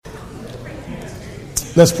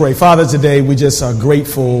Let's pray. Father, today we just are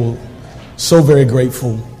grateful, so very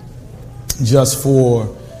grateful, just for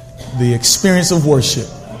the experience of worship.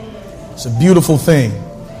 It's a beautiful thing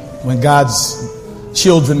when God's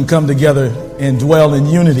children come together and dwell in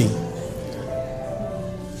unity.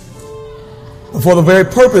 But for the very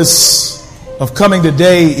purpose of coming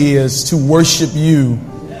today is to worship you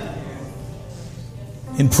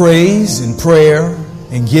in praise, in prayer,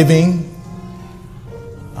 in giving.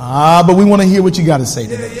 But we want to hear what you got to say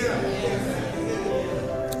today.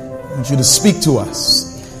 I want you to speak to us.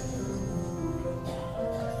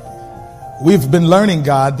 We've been learning,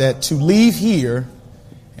 God, that to leave here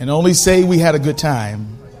and only say we had a good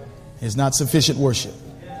time is not sufficient worship.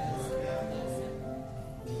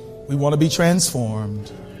 We want to be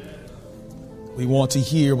transformed. We want to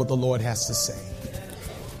hear what the Lord has to say.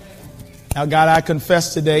 Now, God, I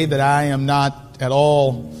confess today that I am not at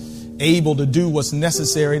all able to do what's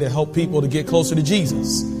necessary to help people to get closer to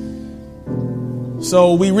Jesus.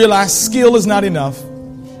 So we realize skill is not enough.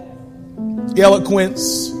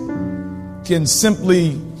 Eloquence can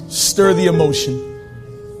simply stir the emotion,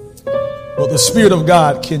 but the Spirit of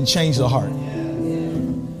God can change the heart.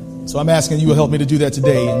 So I'm asking you to help me to do that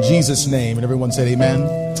today in Jesus' name. And everyone said amen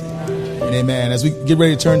and amen. As we get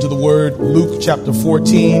ready to turn to the word, Luke chapter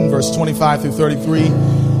 14, verse 25 through 33.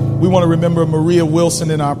 We want to remember Maria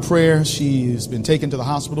Wilson in our prayer. She has been taken to the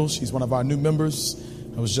hospital. She's one of our new members.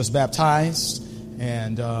 I was just baptized.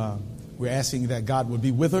 And we're asking that God would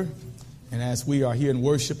be with her. And as we are here in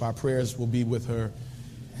worship, our prayers will be with her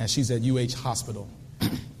as she's at UH Hospital.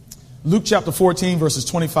 Luke chapter 14, verses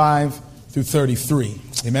 25 through 33.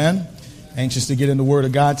 Amen. Anxious to get in the Word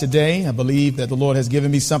of God today. I believe that the Lord has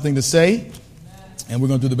given me something to say. And we're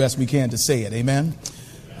going to do the best we can to say it. Amen.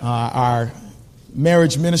 Our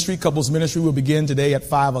marriage ministry, couples ministry, will begin today at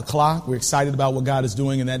 5 o'clock. We're excited about what God is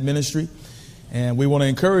doing in that ministry. And we want to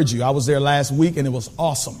encourage you. I was there last week and it was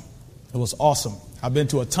awesome. It was awesome. I've been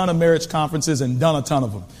to a ton of marriage conferences and done a ton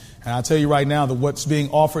of them. And I'll tell you right now that what's being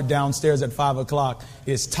offered downstairs at 5 o'clock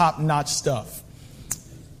is top-notch stuff.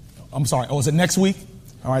 I'm sorry. Oh, is it next week?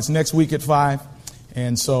 All right, it's next week at 5.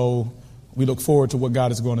 And so we look forward to what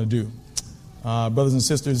God is going to do. Brothers and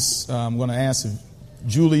sisters, I'm going to ask if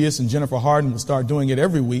Julius and Jennifer Harden will start doing it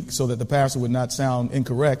every week so that the pastor would not sound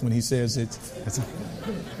incorrect when he says it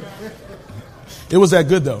was that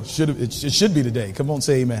good, though. It should be today. Come on,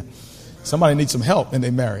 say amen. Somebody needs some help in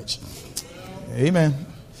their marriage. Amen.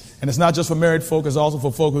 And it's not just for married folk. It's also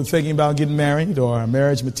for folk who are thinking about getting married or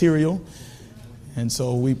marriage material. And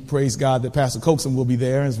so we praise God that Pastor Coxon will be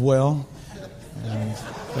there as well. And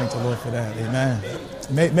thank the Lord for that. Amen.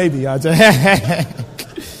 Maybe.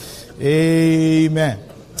 Amen.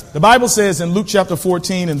 The Bible says in Luke chapter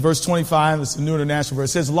 14 and verse 25, it's the New International Version,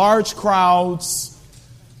 it says large crowds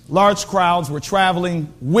were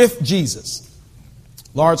traveling with Jesus.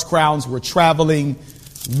 Large crowds were traveling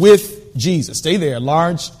with Jesus. Stay there.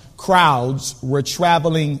 Large crowds were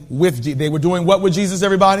traveling with Jesus. They were doing what with Jesus,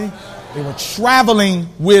 everybody? They were traveling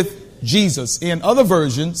with Jesus. In other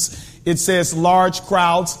versions, it says large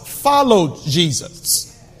crowds followed Jesus.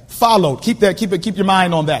 Followed. Keep your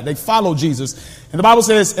mind on that. They followed Jesus. And the Bible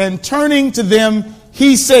says, and turning to them,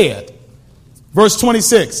 he said, verse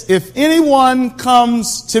 26, if anyone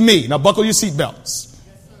comes to me, now buckle your seatbelts.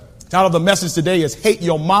 The title of the message today is Hate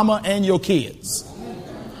Your Mama and Your Kids.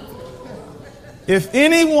 If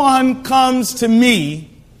anyone comes to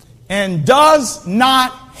me and does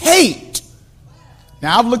not hate.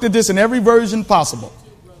 Now, I've looked at this in every version possible.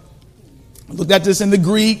 I looked at this in the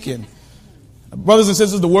Greek, and brothers and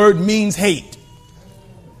sisters, the word means hate.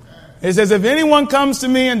 It says, if anyone comes to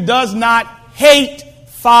me and does not hate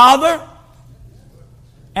father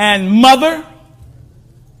and mother,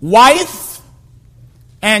 wife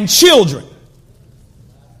and children,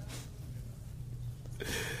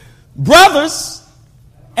 brothers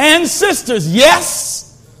and sisters, yes,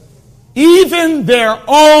 even their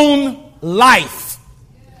own life,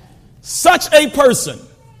 such a person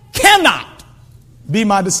cannot be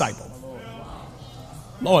my disciple.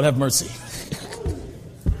 Lord have mercy.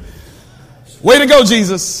 Way to go,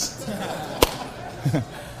 Jesus.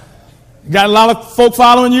 Got a lot of folk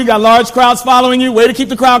following you. Got large crowds following you. Way to keep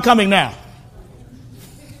the crowd coming now.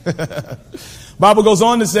 Bible goes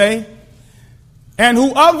on to say, and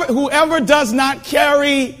whoever does not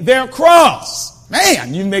carry their cross.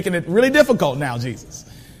 Man, you're making it really difficult now, Jesus.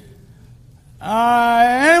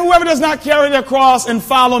 And whoever does not carry their cross and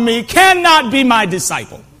follow me cannot be my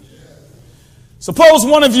disciple. Suppose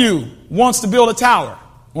one of you wants to build a tower.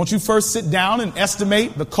 Won't you first sit down and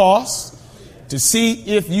estimate the cost to see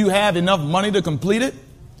if you have enough money to complete it?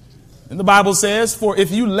 And the Bible says, for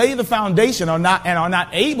if you lay the foundation and are not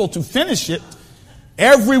able to finish it,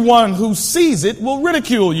 everyone who sees it will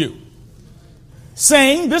ridicule you,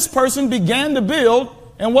 saying this person began to build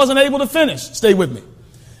and wasn't able to finish. Stay with me.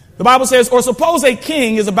 The Bible says, or suppose a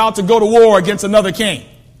king is about to go to war against another king.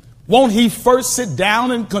 Won't he first sit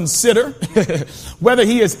down and consider whether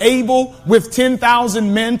he is able with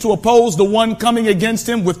 10,000 men to oppose the one coming against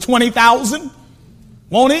him with 20,000?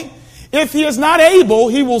 Won't he? If he is not able,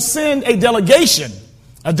 he will send a delegation,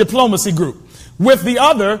 a diplomacy group. With the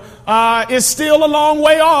other is still a long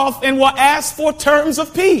way off and will ask for terms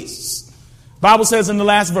of peace. Bible says in the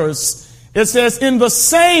last verse, it says in the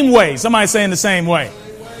same way. Somebody say in the same way.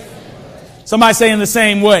 Somebody say in the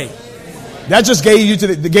same way. That just gave you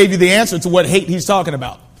the answer to what hate he's talking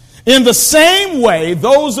about. In the same way,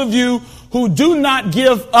 those of you who do not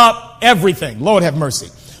give up everything, Lord have mercy.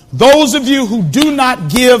 Those of you who do not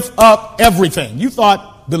give up everything. You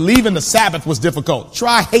thought believing the Sabbath was difficult.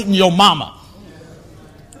 Try hating your mama.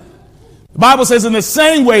 The Bible says in the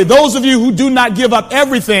same way, those of you who do not give up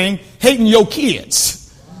everything, hating your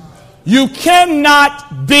kids. You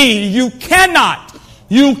cannot be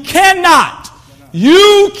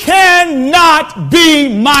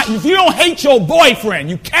my, if you don't hate your boyfriend,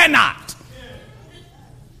 you cannot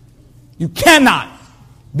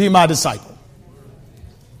be my disciple.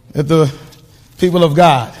 If the people of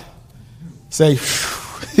God say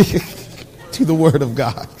to the word of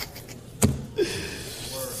God.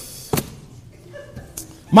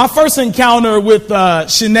 My first encounter with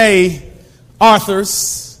Shanae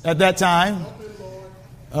Arthurs at that time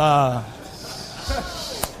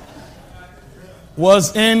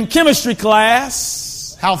was in chemistry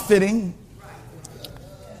class. How fitting.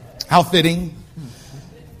 How fitting.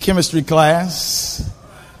 Chemistry class.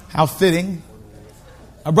 How fitting.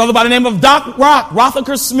 A brother by the name of Doc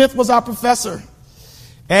Rothaker Smith was our professor.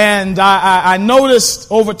 And I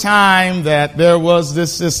noticed over time that there was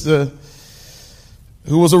this sister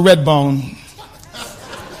who was a red bone.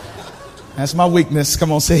 That's my weakness.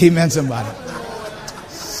 Come on, say amen, somebody.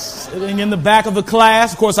 Sitting in the back of the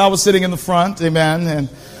class. Of course, I was sitting in the front. Amen.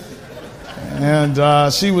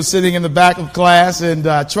 And she was sitting in the back of class, and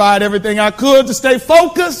I tried everything I could to stay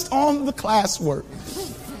focused on the classwork.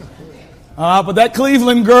 But that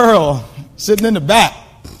Cleveland girl sitting in the back,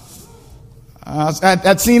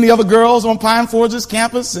 I'd seen the other girls on Pine Forge's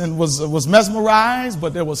campus and was mesmerized,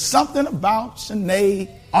 but there was something about Shanae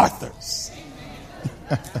Arthurs.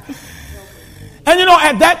 And you know,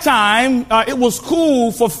 at that time, it was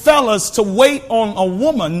cool for fellas to wait on a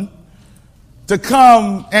woman to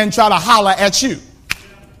come and try to holler at you.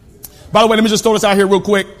 By the way, let me just throw this out here real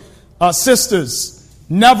quick. Sisters,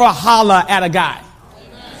 never holler at a guy.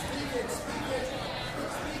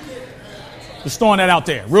 Just throwing that out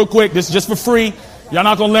there real quick. This is just for free. Y'all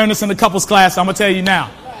not going to learn this in the couples class. I'm going to tell you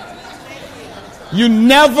now. You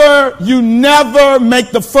never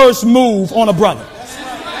make the first move on a brother.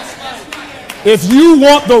 If you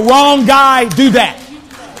want the wrong guy, do that.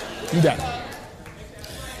 Do that.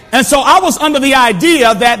 And so I was under the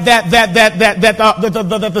idea that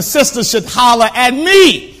the sisters should holler at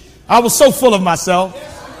me. I was so full of myself.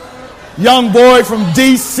 Young boy from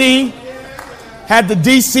D.C., had the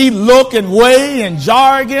D.C. look and way and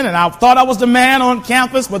jargon, and I thought I was the man on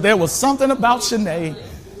campus, but there was something about Shanae.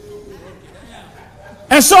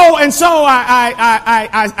 And so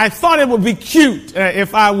I thought it would be cute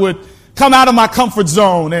if I would come out of my comfort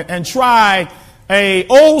zone and try a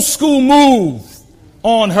old school move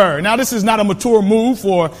on her. Now, this is not a mature move,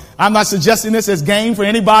 or I'm not suggesting this as game for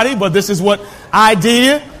anybody, but this is what I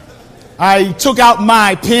did. I took out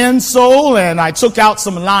my pencil and I took out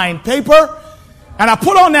some lined paper. And I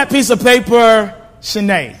put on that piece of paper,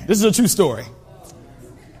 Shanae. This is a true story.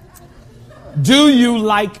 Do you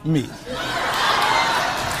like me?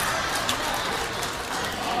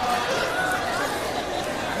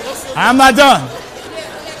 I'm not done.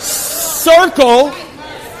 Circle.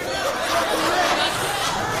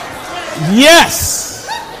 Yes.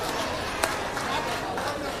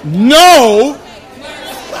 No.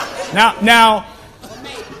 Now,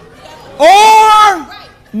 or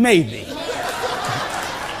maybe.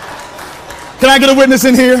 Can I get a witness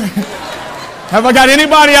in here? Have I got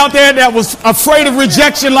anybody out there that was afraid of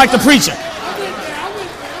rejection like the preacher?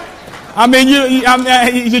 I mean,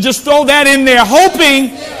 you just throw that in there,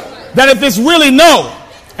 hoping that if it's really no.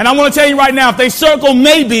 And I want to tell you right now, if they circle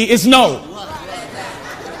maybe, it's no.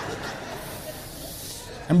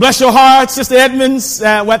 And bless your heart, Sister Edmonds.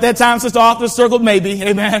 At that time, Sister Arthur circled maybe.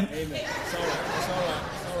 Amen. Amen.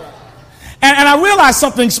 And I realized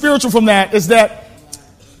something spiritual from that is that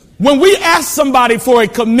When we ask somebody for a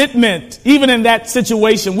commitment, even in that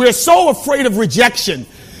situation, we're so afraid of rejection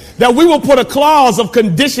that we will put a clause of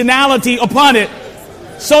conditionality upon it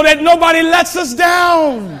so that nobody lets us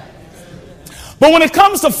down. But when it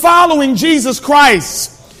comes to following Jesus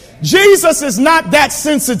Christ, Jesus is not that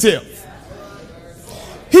sensitive.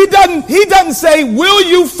 He doesn't say, will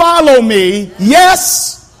you follow me?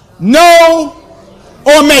 Yes, no,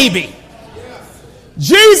 or maybe.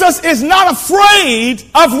 Jesus is not afraid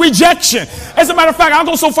of rejection. As a matter of fact, I'll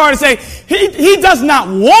go so far to say he does not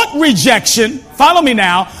want rejection. Follow me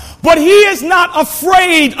now. But he is not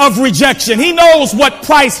afraid of rejection. He knows what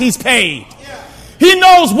price he's paid. He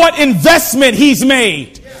knows what investment he's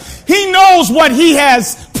made. He knows what he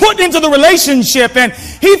has put into the relationship, and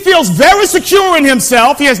he feels very secure in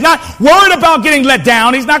himself. He is not worried about getting let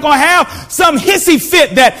down. He's not going to have some hissy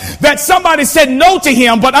fit that somebody said no to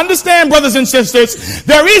him. But understand, brothers and sisters,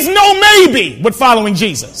 there is no maybe with following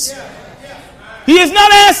Jesus. He is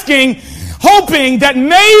not asking, hoping that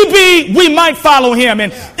maybe we might follow him.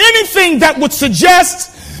 And anything that would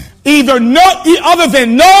suggest either no, other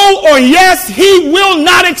than no or yes, he will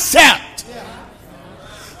not accept.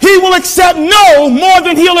 He will accept no more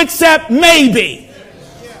than he'll accept maybe.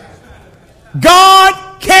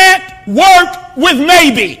 God can't work with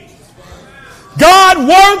maybe. God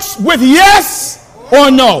works with yes or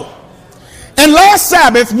no. And last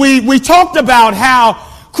Sabbath, we talked about how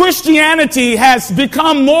Christianity has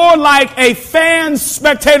become more like a fan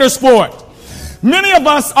spectator sport. Many of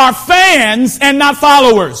us are fans and not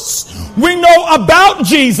followers. We know about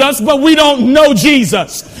Jesus, but we don't know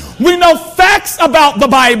Jesus. We know facts about the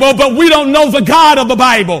Bible, but we don't know the God of the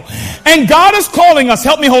Bible. And God is calling us,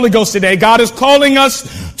 help me Holy Ghost today, God is calling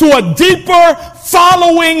us to a deeper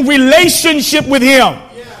following relationship with him.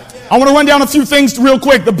 I want to run down a few things real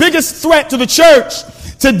quick. The biggest threat to the church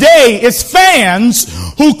today is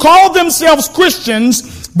fans who call themselves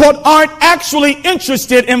Christians but aren't actually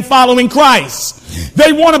interested in following Christ.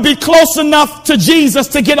 They want to be close enough to Jesus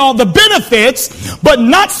to get all the benefits, but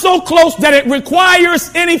not so close that it requires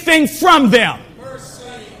anything from them.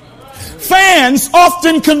 Fans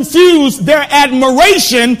often confuse their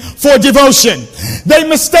admiration for devotion. They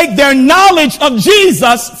mistake their knowledge of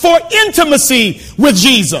Jesus for intimacy with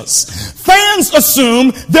Jesus. Fans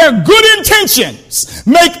assume their good intentions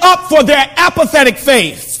make up for their apathetic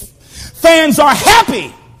faith. Fans are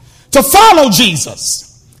happy to follow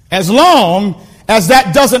Jesus as long as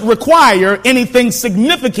that doesn't require anything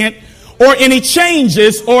significant or any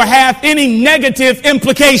changes or have any negative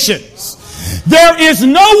implications. There is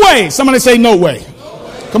no way. Somebody say no way.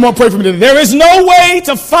 Come on, pray for me today. There is no way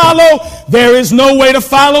to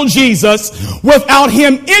follow Jesus without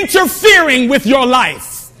him interfering with your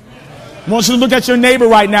life. I want you to look at your neighbor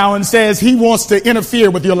right now and says he wants to interfere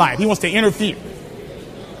with your life. He wants to interfere.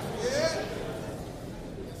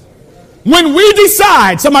 When we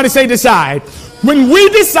decide, somebody say decide. When we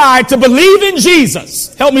decide to believe in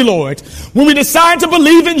Jesus, help me Lord, when we decide to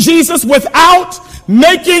believe in Jesus without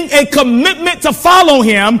making a commitment to follow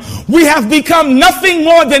him, we have become nothing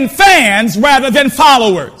more than fans rather than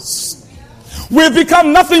followers. We've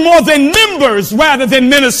become nothing more than members rather than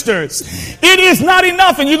ministers. It is not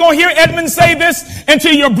enough, and you're going to hear Edmund say this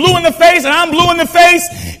until you're blue in the face and I'm blue in the face.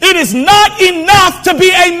 It is not enough to be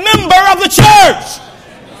a member of the church.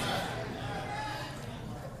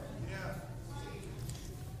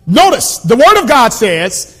 Notice, the Word of God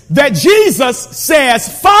says that Jesus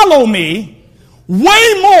says, follow me,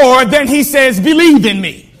 way more than he says, believe in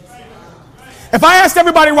me. If I asked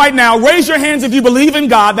everybody right now, raise your hands if you believe in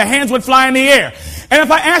God, the hands would fly in the air. And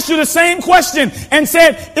if I asked you the same question and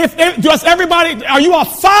said, does everybody, are you a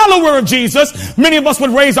follower of Jesus? Many of us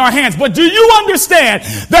would raise our hands. But do you understand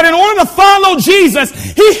that in order to follow Jesus,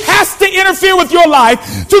 he has to interfere with your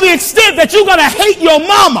life to the extent that you're going to hate your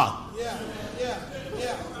mama?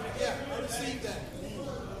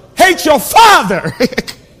 Hate your father.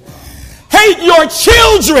 Hate your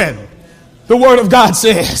children. The Word of God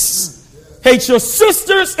says. Hate your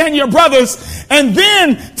sisters and your brothers. And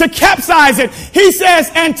then to capsize it, he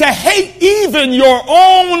says, and to hate even your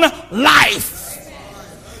own life.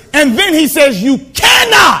 And then he says, you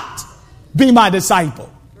cannot be my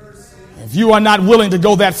disciple if you are not willing to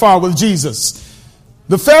go that far with Jesus.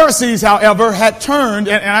 The Pharisees, however, had turned,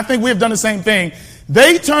 and I think we have done the same thing.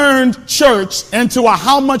 They turned church into a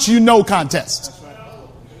how much you know contest.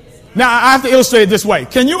 Now, I have to illustrate it this way.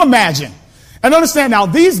 Can you imagine? And understand now,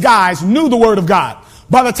 these guys knew the Word of God.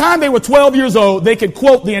 By the time they were 12 years old, they could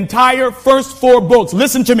quote the entire first 4 books.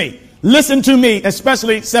 Listen to me,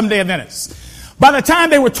 especially Seventh-day Adventists. By the time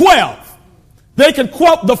they were 12, they could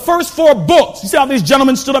quote the first 4 books. You see how these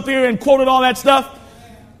gentlemen stood up here and quoted all that stuff?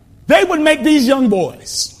 they would make these young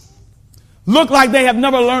boys look like they have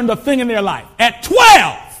never learned a thing in their life. At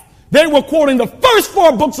 12, they were quoting the first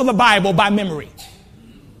 4 books of the Bible by memory.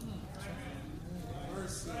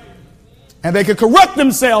 And they could correct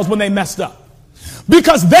themselves when they messed up.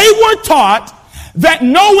 Because they were taught that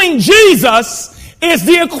knowing Jesus is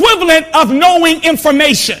the equivalent of knowing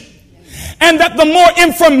information. And that the more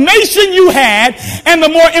information you had and the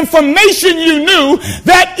more information you knew,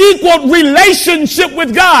 that equaled relationship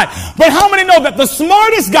with God. But how many know that the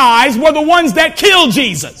smartest guys were the ones that killed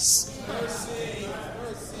Jesus?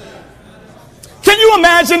 Can you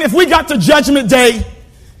imagine if we got to Judgment Day?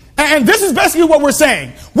 And this is basically what we're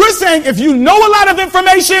saying. We're saying if you know a lot of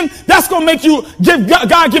information, that's going to make you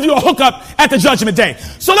God give you a hookup at the Judgment Day.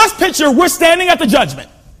 So let's picture we're standing at the judgment.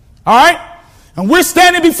 All right? And we're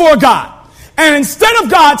standing before God. And instead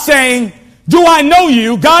of God saying, do I know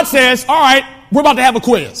you? God says, all right, we're about to have a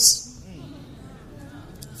quiz.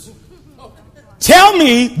 Tell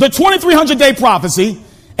me the 2300-day prophecy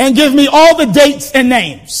and give me all the dates and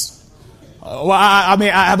names. Well,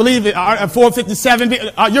 I believe it, 457.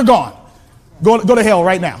 You're gone. Go to hell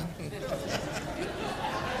right now.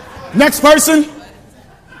 Next person.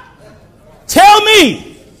 Tell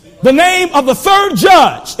me the name of the 3rd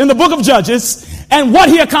judge in the book of Judges and what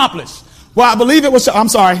he accomplished. Well, I believe it was. I'm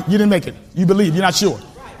sorry, you didn't make it. You believe, you're not sure.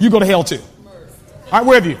 You go to hell too. All right,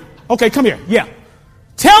 where have you? Okay, come here. Yeah.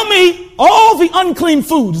 Tell me all the unclean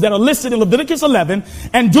foods that are listed in Leviticus 11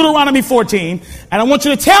 and Deuteronomy 14. And I want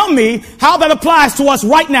you to tell me how that applies to us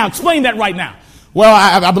right now. Explain that right now. Well,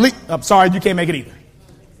 I believe. I'm sorry, you can't make it either.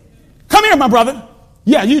 Come here, my brother.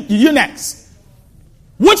 Yeah, you're next.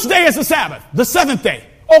 Which day is the Sabbath? The 7th day.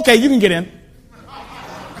 Okay, you can get in.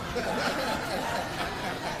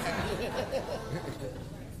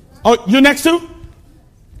 Oh, you're next too?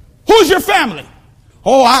 Who's your family?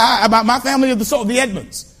 Oh, my family is the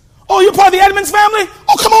Edmonds. Oh, you're part of the Edmonds family?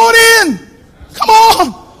 Oh, come on in. Come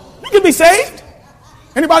on. You can be saved.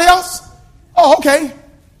 Anybody else? Oh, okay.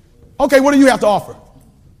 Okay, what do you have to offer?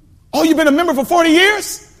 Oh, you've been a member for 40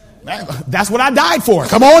 years? That's what I died for.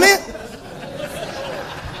 Come on in.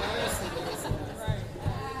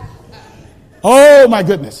 Oh, my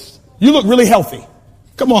goodness. You look really healthy.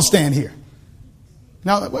 Come on, stand here.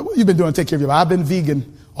 Now, what have you been doing to take care of your life? I've been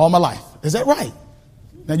vegan all my life. Is that right?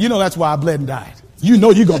 Now, you know that's why I bled and died. You know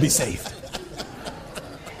you're going to be saved.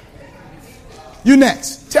 You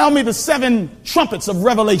next. Tell me the 7 trumpets of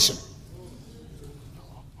Revelation.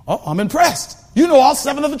 Oh, I'm impressed. You know all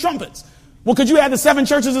 7 of the trumpets. Well, could you add the 7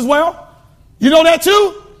 churches as well? You know that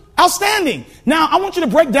too? Outstanding. Now, I want you to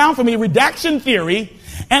break down for me redaction theory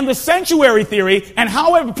and the sanctuary theory and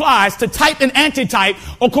how it applies to type and antitype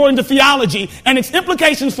according to theology and its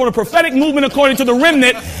implications for the prophetic movement according to the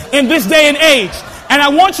remnant in this day and age. And I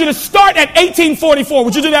want you to start at 1844.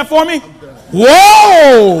 Would you do that for me?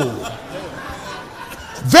 Whoa!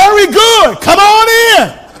 Very good. Come on in.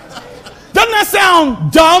 Doesn't that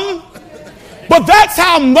sound dumb? But that's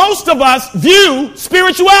how most of us view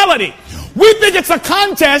spirituality. We think it's a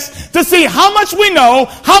contest to see how much we know,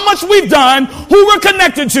 how much we've done, who we're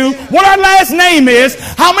connected to, what our last name is,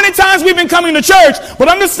 how many times we've been coming to church. But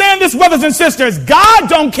understand this, brothers and sisters, God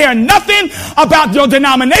don't care nothing about your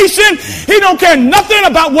denomination. He don't care nothing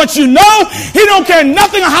about what you know. He don't care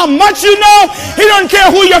nothing how much you know. He don't care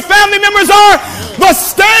who your family members are. The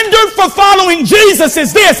standard for following Jesus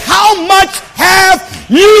is this: how much have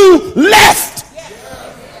you left?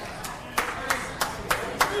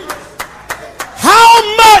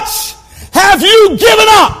 How much have you given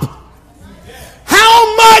up?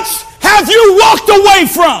 How much have you walked away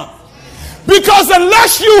from? Because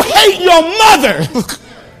unless you hate your mother,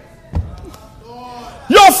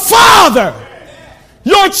 your father,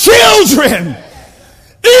 your children,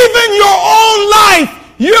 even your own life,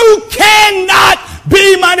 you cannot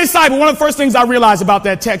be my disciple. One of the first things I realized about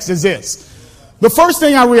that text is this. The first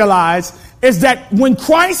thing I realized is that when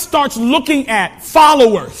Christ starts looking at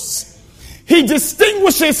followers, he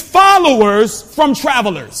distinguishes followers from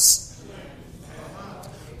travelers.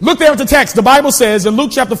 Look there at the text. The Bible says in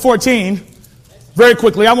Luke chapter 14, very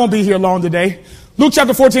quickly, I won't be here long today. Luke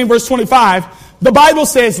chapter 14, verse 25, the Bible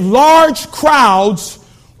says large crowds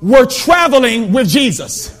were traveling with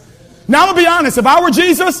Jesus. Now, I'm going to be honest. If I were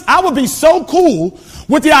Jesus, I would be so cool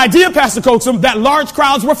with the idea, Pastor Coaxum, that large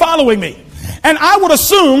crowds were following me. And I would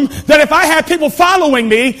assume that if I had people following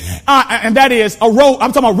me, and that is I'm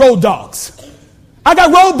talking about road dogs. I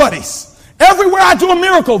got road buddies. Everywhere I do a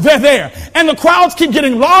miracle, they're there. And the crowds keep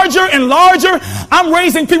getting larger and larger. I'm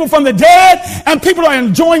raising people from the dead, and people are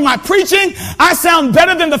enjoying my preaching. I sound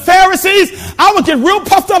better than the Pharisees. I would get real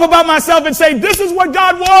puffed up about myself and say, this is what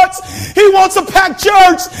God wants. He wants a packed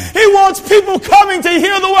church. He wants people coming to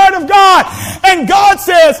hear the word of God. And God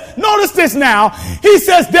says, notice this now. He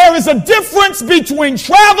says there is a difference between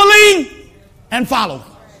traveling and following.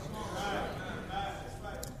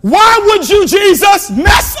 Why would you, Jesus,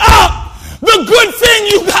 mess up the good thing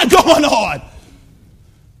you got going on?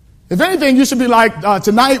 If anything, you should be like,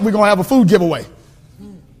 tonight we're going to have a food giveaway.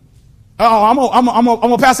 I'm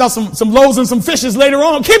going to pass out some loaves and some fishes later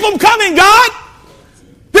on. Keep them coming, God.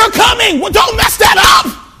 They're coming. Well, don't mess that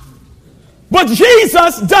up. But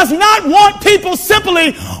Jesus does not want people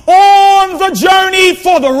simply on the journey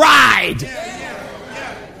for the ride.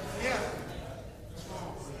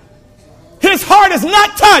 His heart is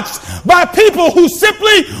not touched by people who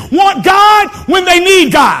simply want God when they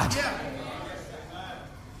need God.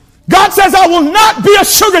 God says, I will not be a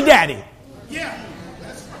sugar daddy.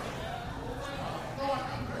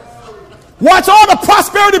 Watch all the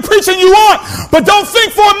prosperity preaching you want, but don't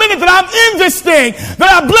think for a minute that I'm in this thing, that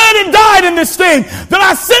I bled and died in this thing, that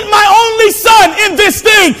I sent my only son in this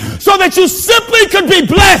thing so that you simply could be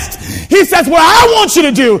blessed. He says, what I want you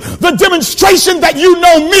to do, the demonstration that you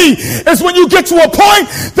know me, is when you get to a point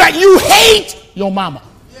that you hate your mama.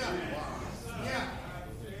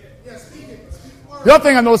 The other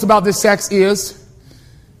thing I notice about this text is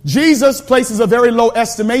Jesus places a very low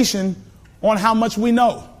estimation on how much we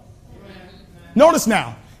know. Notice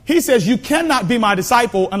now, he says you cannot be my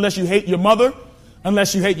disciple unless you hate your mother,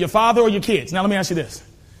 unless you hate your father or your kids. Now let me ask you this.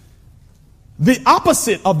 The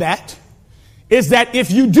opposite of that is that if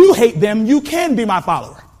you do hate them, you can be my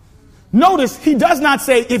follower. Notice he does not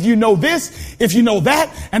say if you know this, if you know that.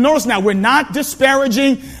 And notice now, we're not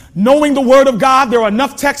disparaging knowing the word of God. There are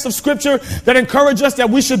enough texts of scripture that encourage us that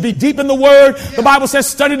we should be deep in the word. The Bible says,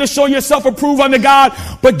 study to show yourself approved unto God.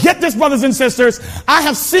 But get this, brothers and sisters, I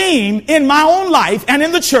have seen in my own life and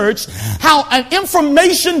in the church how an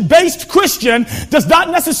information-based Christian does not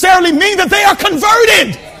necessarily mean that they are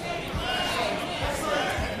converted.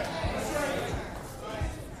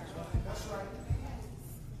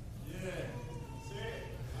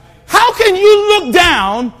 How can you look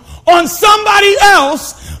down on somebody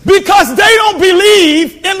else because they don't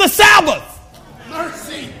believe in the Sabbath?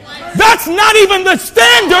 Mercy. That's not even the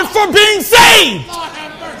standard for being saved.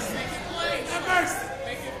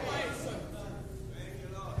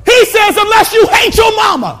 He says unless you hate your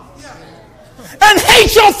mama and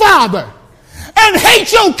hate your father and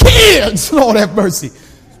hate your kids, Lord have mercy,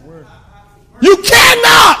 you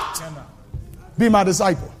cannot be my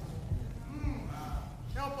disciple.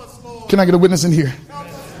 Can I get a witness in here?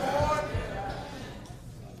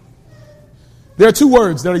 There are two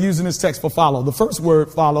words that are used in this text for follow. The first word,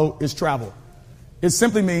 follow, is travel. It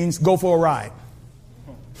simply means go for a ride.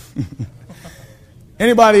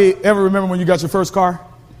 Anybody ever remember when you got your first car?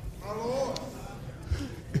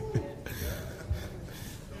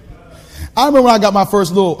 I remember when I got my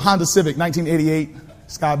first little Honda Civic, 1988,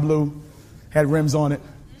 sky blue, had rims on it,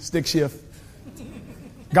 stick shift.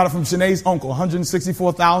 Got it from Sinead's uncle,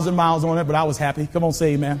 164,000 miles on it, but I was happy. Come on,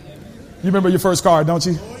 say amen. You remember your first car, don't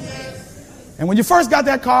you? Oh, yes. And when you first got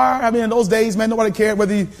that car, I mean, in those days, man, nobody cared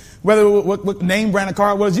whether what name brand of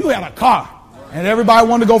car it was. You had a car, and everybody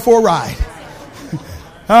wanted to go for a ride.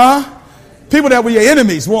 Huh? People that were your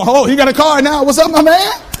enemies. Well, oh, you got a car now. What's up, my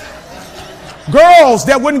man? Girls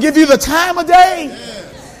that wouldn't give you the time of day.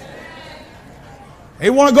 They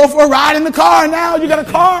want to go for a ride in the car now. You got a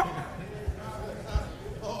car.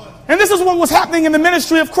 And this is what was happening in the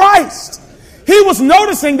ministry of Christ. He was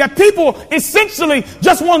noticing that people essentially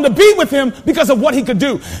just wanted to be with him because of what he could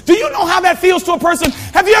do. Do you know how that feels to a person?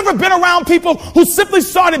 Have you ever been around people who simply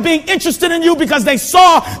started being interested in you because they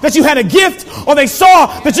saw that you had a gift, or they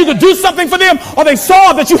saw that you could do something for them, or they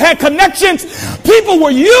saw that you had connections? People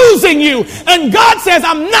were using you, and God says,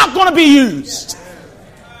 I'm not going to be used.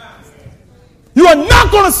 You are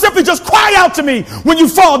not going to simply just cry out to me when you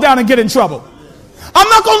fall down and get in trouble. I'm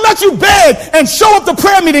not going to let you beg and show up to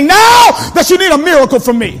prayer meeting now that you need a miracle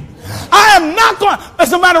from me. I am not going to.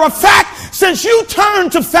 As a matter of fact, since you turn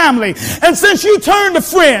to family, and since you turn to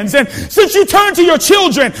friends, and since you turn to your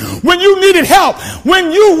children when you needed help,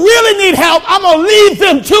 when you really need help, I'm going to leave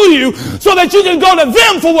them to you so that you can go to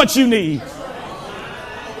them for what you need.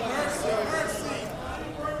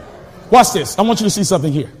 Watch this. I want you to see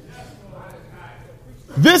something here.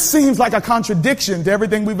 This seems like a contradiction to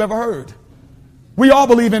everything we've ever heard. We all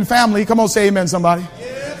believe in family. Come on, say amen, somebody.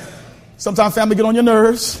 Yes. Sometimes family get on your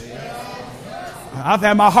nerves. Yes. I've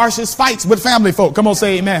had my harshest fights with family folk. Come on,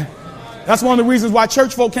 say amen. That's one of the reasons why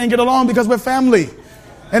church folk can't get along, because we're family.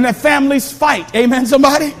 And the families fight. Amen,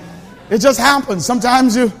 somebody? It just happens.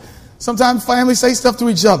 Sometimes families say stuff to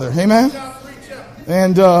each other. Amen?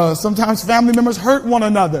 And sometimes family members hurt one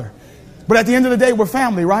another. But at the end of the day, we're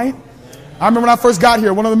family, right? I remember when I first got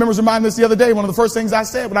here, one of the members reminded us the other day, one of the first things I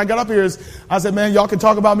said when I got up here is, I said, man, y'all can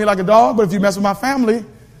talk about me like a dog, but if you mess with my family,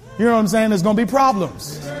 you know what I'm saying, there's going to be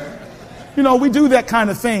problems. You know, we do that kind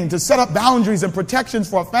of thing to set up boundaries and protections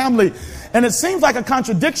for a family. And it seems like a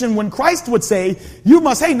contradiction when Christ would say, you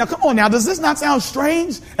must hate. Now, come on now, does this not sound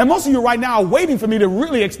strange? And most of you right now are waiting for me to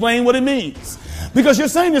really explain what it means. Because you're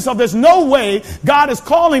saying to yourself, there's no way God is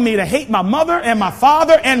calling me to hate my mother and my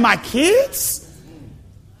father and my kids.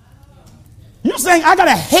 You're saying I got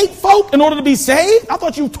to hate folk in order to be saved? I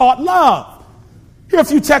thought you taught love. Here are a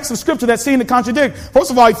few texts of scripture that seem to contradict.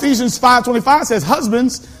 First of all, Ephesians 5:25 says,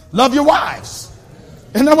 husbands, love your wives.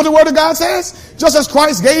 Isn't that what the word of God says? Just as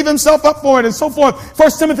Christ gave himself up for it and so forth.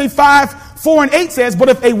 1 Timothy 5:4-8 says, but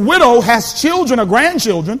if a widow has children or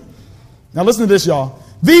grandchildren, now listen to this, y'all.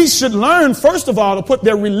 These should learn, first of all, to put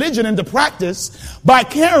their religion into practice by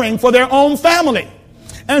caring for their own family.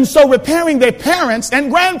 And so repairing their parents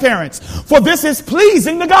and grandparents. For this is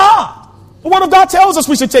pleasing to God. The word of God tells us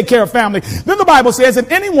we should take care of family. Then the Bible says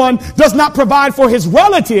if anyone does not provide for his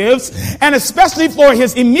relatives, and especially for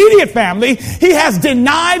his immediate family, he has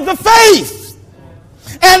denied the faith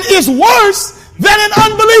and is worse than an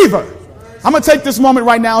unbeliever. I'm going to take this moment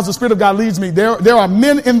right now as the Spirit of God leads me. There are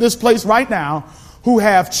men in this place right now who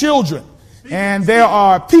have children, and there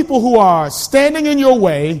are people who are standing in your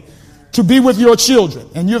way to be with your children,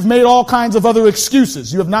 and you've made all kinds of other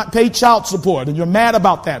excuses. You have not paid child support, and you're mad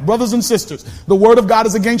about that. Brothers and sisters, the word of God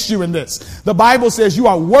is against you in this. The Bible says you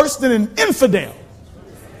are worse than an infidel.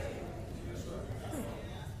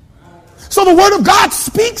 So the word of God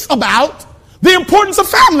speaks about the importance of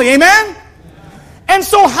family, amen? And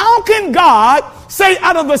so how can God say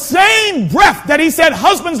out of the same breath that he said,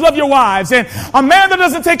 husbands, love your wives, and a man that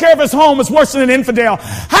doesn't take care of his home is worse than an infidel?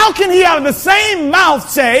 How can he out of the same mouth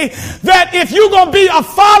say that if you're going to be a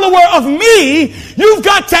follower of me, you've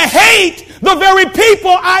got to hate the very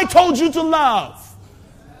people I told you to love?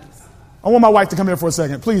 I want my wife to come here for a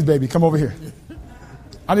second. Please, baby, come over here.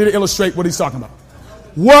 I need to illustrate what he's talking about.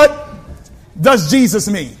 What does Jesus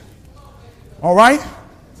mean? All right?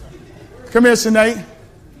 Come here, Sinead.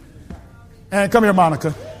 And come here,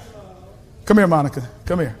 Monica. Come here, Monica.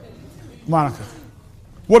 Come here. Monica.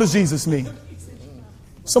 What does Jesus mean?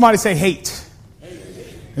 Somebody say hate.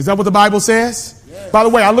 Is that what the Bible says? By the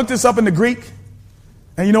way, I looked this up in the Greek,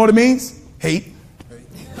 and you know what it means? Hate.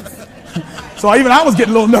 So I was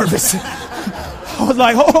getting a little nervous. I was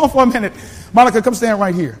like, hold on for a minute. Monica, come stand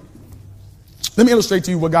right here. Let me illustrate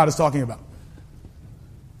to you what God is talking about.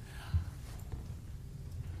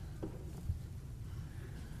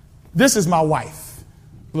 This is my wife,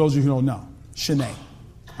 for those of you who don't know, Shanae.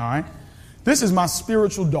 All right? This is my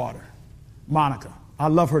spiritual daughter, Monica. I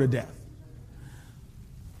love her to death.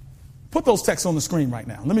 Put those texts on the screen right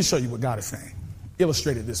now. Let me show you what God is saying.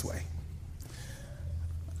 Illustrated this way.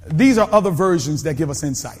 These are other versions that give us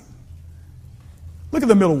insight. Look at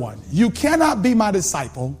the middle one. You cannot be my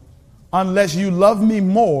disciple unless you love me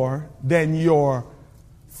more than your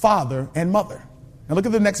father and mother. Now look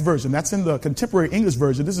at the next version. That's in the contemporary English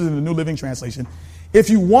version. This is in the New Living Translation. If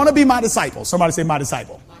you want to be my disciple, somebody say my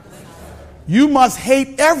disciple. You must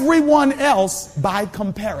hate everyone else by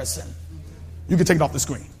comparison. You can take it off the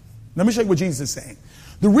screen. Let me show you what Jesus is saying.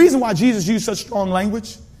 The reason why Jesus used such strong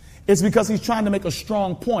language is because he's trying to make a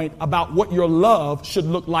strong point about what your love should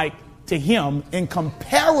look like to him in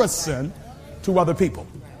comparison to other people.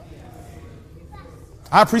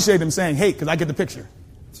 I appreciate him saying hate because I get the picture.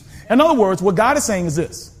 In other words, what God is saying is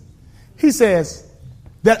this. He says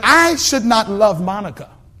that I should not love Monica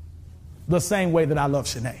the same way that I love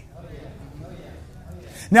Shanae.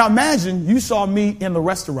 Now imagine you saw me in the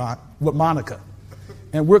restaurant with Monica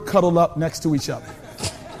and we're cuddled up next to each other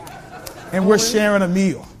and we're sharing a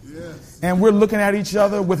meal and we're looking at each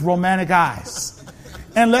other with romantic eyes.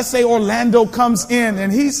 And let's say Orlando comes in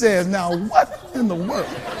and he says, now what in the world?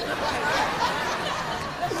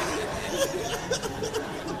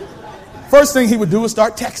 First thing he would do is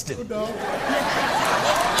start texting.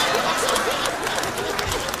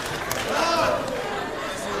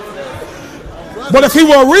 But if he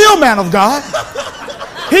were a real man of God,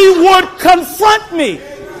 he would confront me.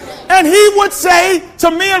 And he would say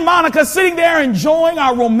to me and Monica sitting there enjoying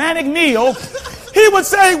our romantic meal, he would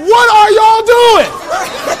say, what are y'all doing?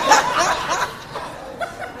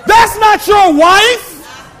 That's not your wife.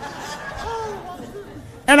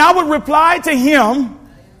 And I would reply to him,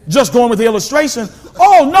 just going with the illustration,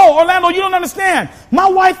 oh, no, Orlando, you don't understand. My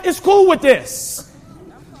wife is cool with this.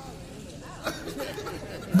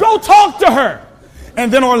 Go talk to her.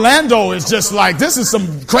 And then Orlando is just like, this is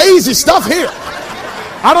some crazy stuff here.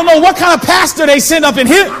 I don't know what kind of pastor they send up in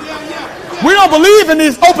here. We don't believe in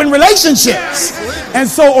these open relationships. And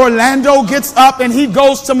so Orlando gets up and he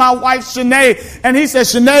goes to my wife, Shanae, and he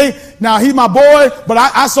says, Shanae, now he's my boy, but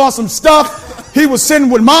I saw some stuff. He was sitting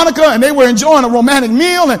with Monica and they were enjoying a romantic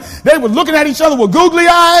meal and they were looking at each other with googly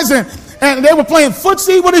eyes and they were playing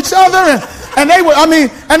footsie with each other and they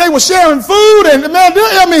were sharing food and man,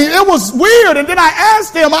 it was weird. And then I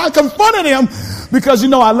asked him, I confronted him because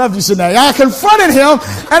I love you, Shanae. I confronted him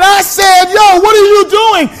and I said, yo, what are you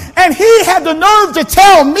doing? And he had the nerve to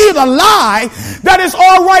tell me the lie that it's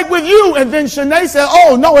all right with you. And then Shanae said,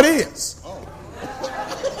 oh, no, it is.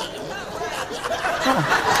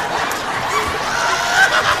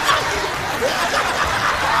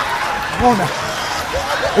 Come on now.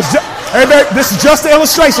 Hey, baby, this is just the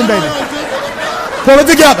illustration, baby. Pull it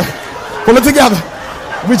together. Pull it together.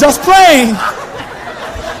 We're just playing.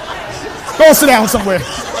 Go sit down somewhere.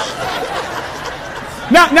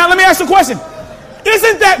 Now let me ask you a question.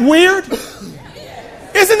 Isn't that weird?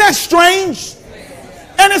 Isn't that strange?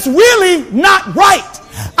 And it's really not right.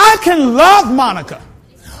 I can love Monica,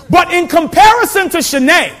 but in comparison to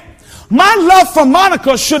Shanae, my love for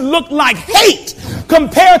Monica should look like hate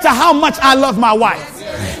compared to how much I love my wife.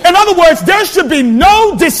 In other words, there should be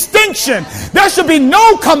no distinction. There should be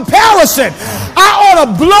no comparison. I ought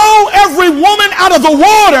to blow every woman out of the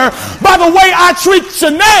water by the way I treat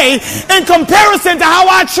Shanae in comparison to how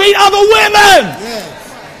I treat other women.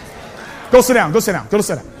 Yes. Go sit down. Go sit down. Go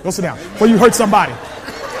sit down. Go sit down. Before you hurt somebody.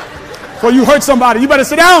 Before you hurt somebody, you better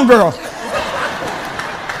sit down, girl.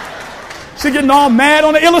 She's getting all mad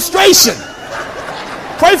on the illustration.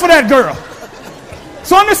 Pray for that girl.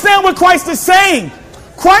 So understand what Christ is saying.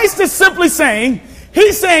 Christ is simply saying,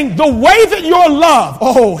 he's saying the way that your love,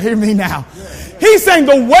 oh, hear me now. He's saying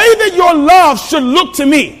the way that your love should look to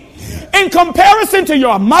me in comparison to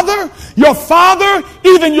your mother, your father,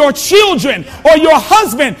 even your children or your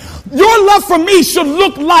husband, your love for me should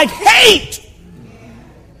look like hate.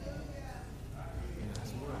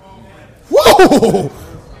 Whoa!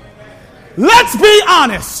 Let's be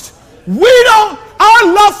honest.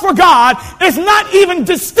 Our love for God is not even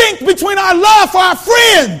distinct between our love for our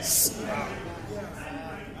friends.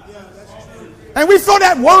 And we throw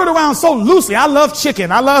that word around so loosely. I love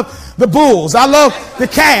chicken. I love the Bulls. I love the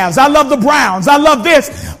Cavs. I love the Browns. I love this.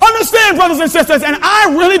 Understand, brothers and sisters, and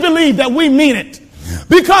I really believe that we mean it.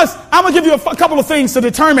 Because I'm going to give you a couple of things to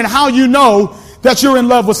determine how you know that you're in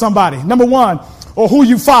love with somebody. Number one, or who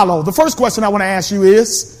you follow. The first question I want to ask you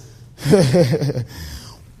is,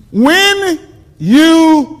 when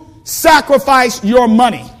you sacrifice your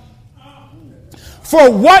money, for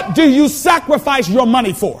what do you sacrifice your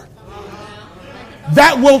money for?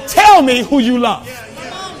 That will tell me who you love.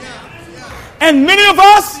 And many of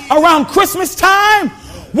us around Christmas time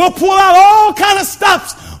will pull out all kind of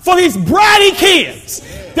stuff for these bratty kids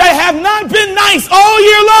that have not been nice all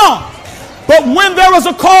year long. But when there is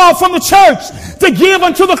a call from the church to give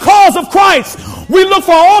unto the cause of Christ, we look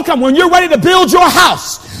for all kind. When you're ready to build your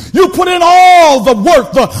house, you put in all the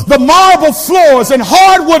work, the marble floors and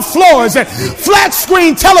hardwood floors and flat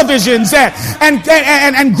screen televisions and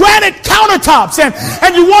granite countertops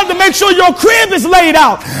and you want to make sure your crib is laid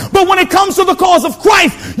out. But when it comes to the cause of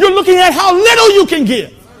Christ, you're looking at how little you can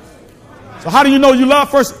give. So how do you know you love?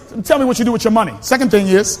 First, tell me what you do with your money. Second thing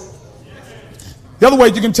is, the other way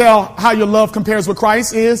you can tell how your love compares with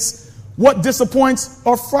Christ is what disappoints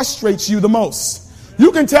or frustrates you the most.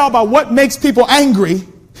 You can tell by what makes people angry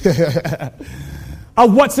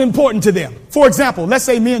of what's important to them. For example, let's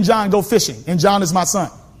say me and John go fishing, and John is my son.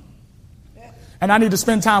 And I need to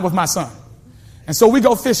spend time with my son. And so we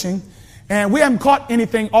go fishing, and we haven't caught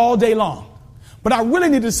anything all day long. But I really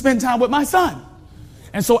need to spend time with my son.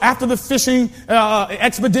 And so after the fishing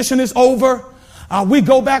expedition is over, we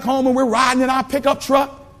go back home and we're riding in our pickup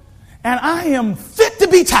truck. And I am fit to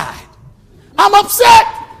be tied. I'm upset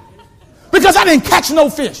because I didn't catch no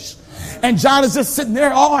fish. And John is just sitting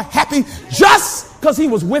there all happy just because he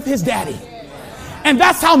was with his daddy. And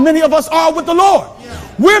that's how many of us are with the Lord.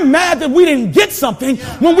 We're mad that we didn't get something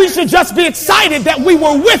when we should just be excited that we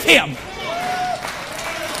were with him.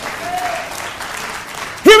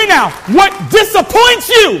 Hear me now. What disappoints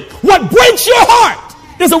you, what breaks your heart,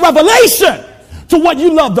 is a revelation to what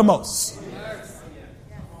you love the most.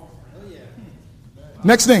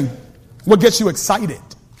 Next thing, what gets you excited?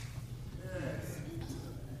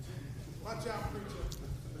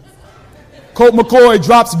 Colt McCoy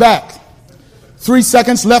drops back. 3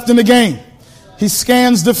 seconds left in the game. He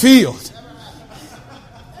scans the field.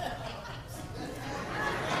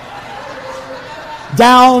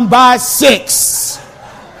 Down by 6.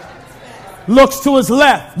 Looks to his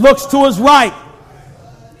left. Looks to his right.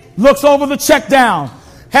 Looks over the check down.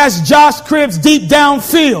 Has Josh Cribbs deep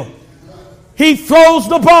downfield. He throws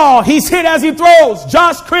the ball. He's hit as he throws.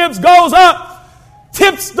 Josh Cribbs goes up.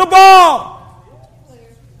 Tips the ball.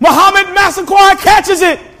 Muhammad Massaquoi catches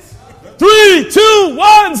it. 3, 2,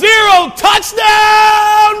 1, 0.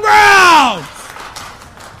 Touchdown, Browns.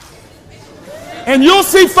 And you'll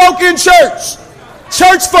see folk in church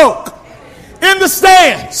folk in the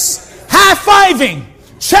stands, high-fiving,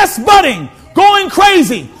 chest-butting, going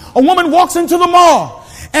crazy. A woman walks into the mall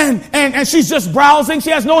and she's just browsing. She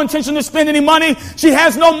has no intention to spend any money. She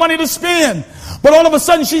has no money to spend. But all of a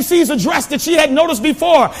sudden she sees a dress that she had noticed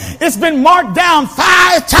before. It's been marked down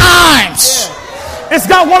 5 times. It's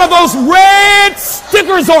got one of those red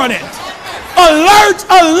stickers on it. Alert,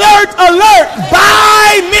 alert, alert.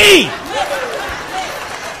 Buy me.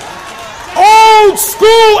 Old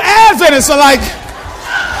school Adventists are like,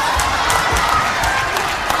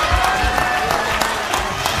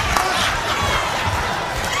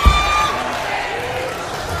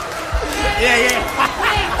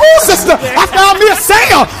 oh, sister, I found me a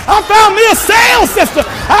sale. I found me a sale, sister.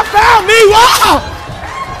 I found me, wow.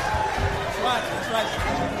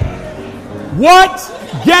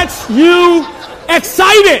 What gets you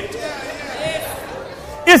excited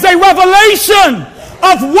is a revelation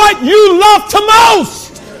of what you love to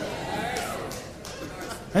most.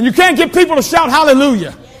 And you can't get people to shout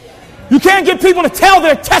hallelujah. You can't get people to tell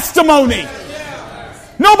their testimony.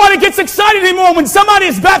 Nobody gets excited anymore when somebody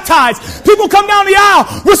is baptized. People come down the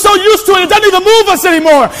aisle. We're so used to it, it doesn't even move us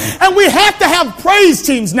anymore. And we have to have praise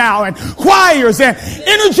teams now and choirs and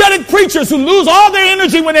energetic preachers who lose all their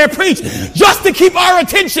energy when they preach just to keep our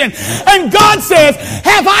attention. And God says,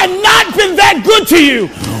 have I not been that good to you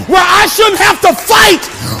where I shouldn't have to fight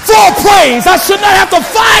for praise? I should not have to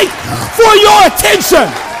fight for your attention.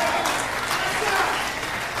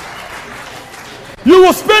 You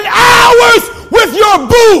will spend hours with your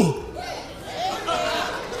boo.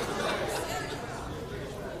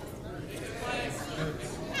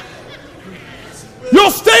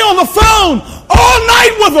 You'll stay on the phone all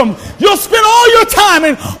night with them. You'll spend all your time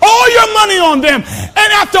and all your money on them.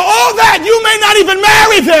 And after all that, you may not even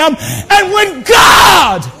marry them. And when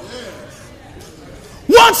God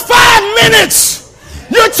wants 5 minutes,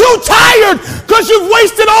 you're too tired because you've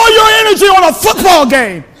wasted all your energy on a football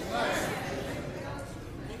game.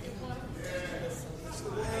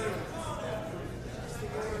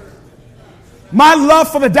 My love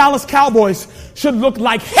for the Dallas Cowboys should look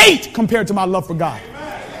like hate compared to my love for God.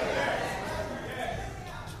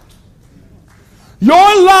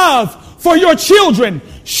 Your love for your children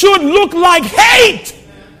should look like hate.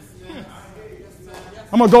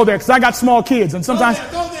 I'm going to go there because I got small kids and sometimes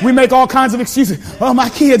we make all kinds of excuses. Oh, my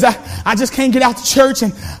kids, I just can't get out to church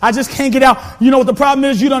and I just can't get out. You know what the problem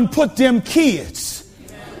is? You done put them kids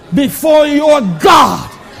before your God.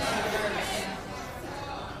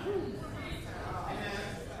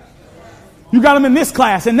 You got them in this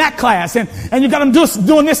class and that class, and you got them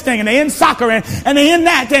doing this thing, and they in soccer, and they in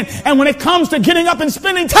that. And when it comes to getting up and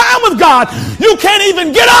spending time with God, you can't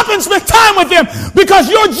even get up and spend time with Him because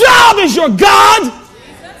your job is your God.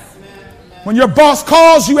 When your boss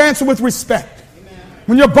calls, you answer with respect.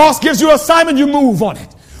 When your boss gives you an assignment, you move on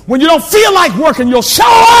it. When you don't feel like working, you'll show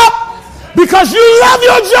up because you love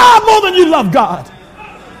your job more than you love God.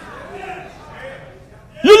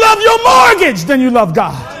 You love your mortgage than you love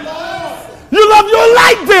God. You love your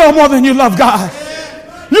light bill more than you love God.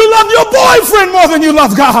 You love your boyfriend more than you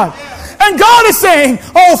love God. And God is saying,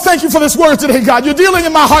 oh, thank you for this word today, God. You're dealing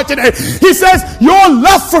in my heart today. He says, your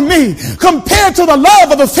love for me compared to the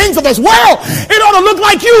love of the things of this world, it ought to look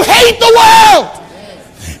like you hate the world.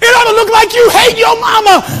 It ought to look like you hate your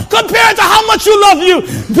mama compared to how much you love you.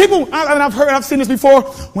 People, and I've seen this before,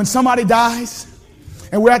 when somebody dies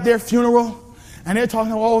and we're at their funeral and they're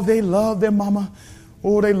talking, oh, they love their mama.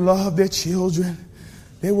 Oh, they love their children.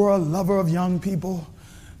 They were a lover of young people.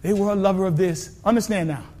 They were a lover of this. Understand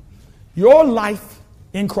now, your life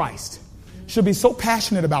in Christ should be so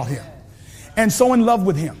passionate about Him and so in love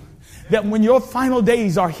with Him that when your final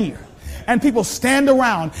days are here and people stand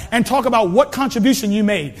around and talk about what contribution you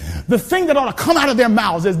made, the thing that ought to come out of their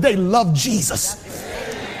mouths is they love Jesus.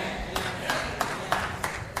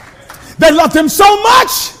 They loved Him so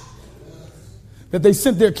much that they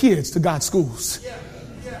sent their kids to God's schools.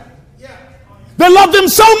 They loved Him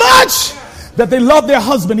so much that they loved their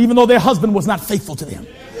husband even though their husband was not faithful to them.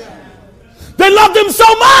 They loved him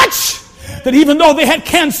so much that even though they had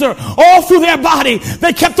cancer all through their body,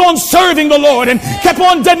 they kept on serving the Lord and kept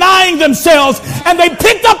on denying themselves, and they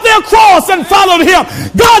picked up their cross and followed him.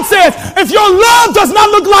 God says, if your love does not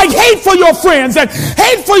look like hate for your friends and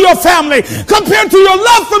hate for your family compared to your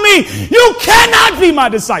love for me, you cannot be my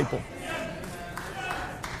disciple.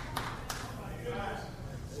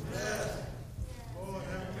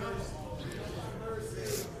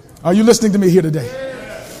 Are you listening to me here today?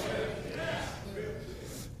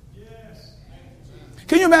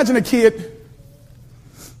 Can you imagine a kid?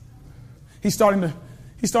 He's starting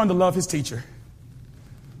to love his teacher.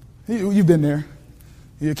 You've been there.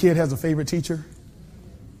 Your kid has a favorite teacher.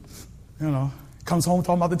 Comes home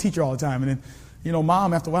talking about the teacher all the time. And then,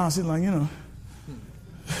 mom after a while, she's like,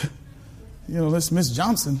 this Miss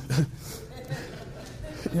Johnson,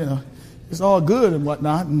 it's all good and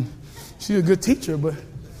whatnot. And she's a good teacher, but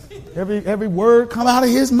every word come out of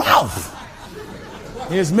his mouth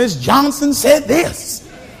is Miss Johnson said this.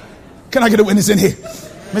 Can I get a witness in here?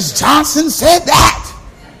 Miss Johnson said that.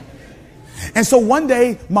 And so one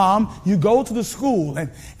day, Mom, you go to the school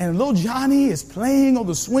and little Johnny is playing on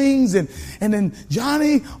the swings, and then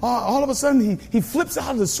Johnny, all of a sudden, he flips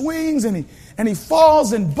out of the swings and he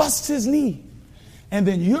falls and busts his knee. And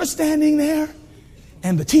then you're standing there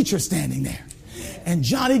and the teacher's standing there. And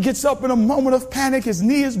Johnny gets up in a moment of panic. His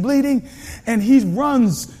knee is bleeding and he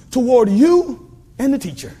runs toward you and the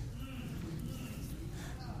teacher.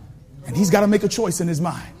 And he's got to make a choice in his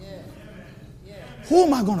mind. Who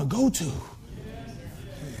am I going to go to?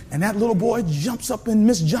 And that little boy jumps up in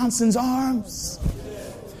Miss Johnson's arms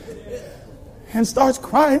and starts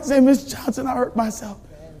crying, saying, Miss Johnson, I hurt myself.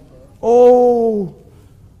 Oh,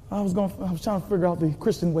 I was trying to figure out the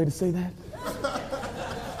Christian way to say that.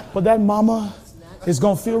 But that mama is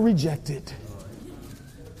going to feel rejected.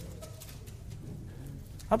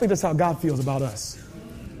 I think that's how God feels about us.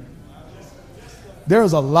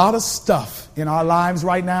 There's a lot of stuff in our lives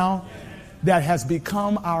right now that has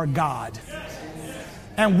become our God.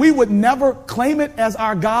 And we would never claim it as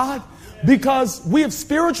our God because we have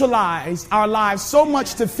spiritualized our lives so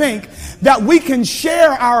much to think that we can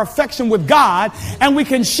share our affection with God and we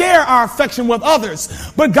can share our affection with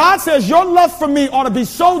others. But God says your love for me ought to be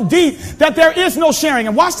so deep that there is no sharing.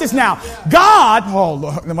 And watch this now. God, oh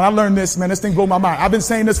Lord, when I learned this, man, this thing blew my mind. I've been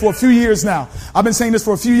saying this for a few years now. I'm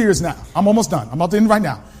almost done. I'm about to end right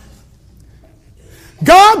now.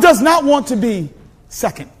 God does not want to be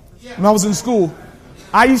second. When I was in school,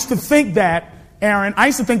 I used to think that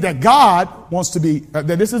God wants to be, that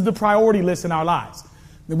this is the priority list in our lives.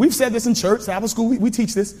 We've said this in church, Sabbath school, we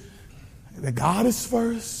teach this, that God is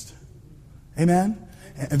first. Amen.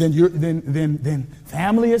 And then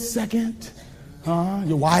family is second.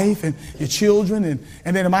 Your wife and your children.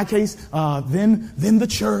 And then in my case, then the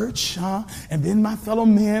church, and then my fellow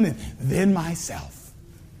men, and then myself.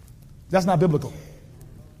 That's not biblical.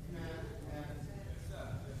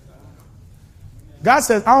 God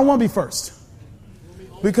says, I don't want to be first.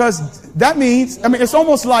 Because that means, it's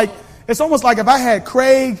almost like if I had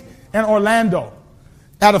Craig and Orlando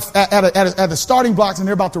at the starting blocks and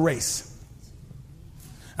they're about to race.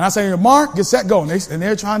 And I say, Mark, get set, go. And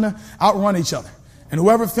they're trying to outrun each other. And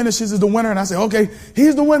whoever finishes is the winner. And I say, okay,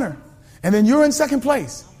 he's the winner. And then you're in second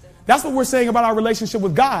place. That's what we're saying about our relationship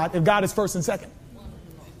with God if God is first and second.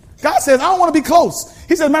 God says, I don't want to be close.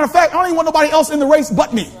 He says, matter of fact, I don't even want nobody else in the race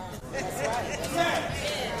but me.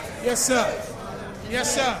 Yes, sir.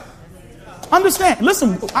 Yes, sir. Understand.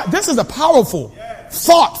 Listen, this is a powerful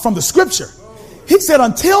thought from the scripture. He said,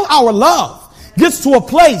 until our love gets to a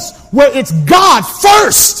place where it's God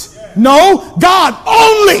first. No, God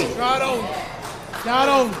only. God only. God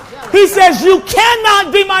only. He says, you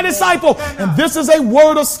cannot be my disciple. And this is a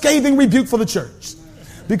word of scathing rebuke for the church.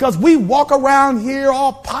 Because we walk around here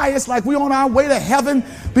all pious like we're on our way to heaven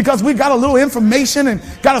because we got a little information and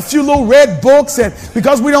got a few little red books, and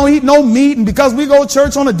because we don't eat no meat, and because we go to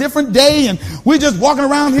church on a different day, and we just walking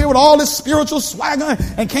around here with all this spiritual swagger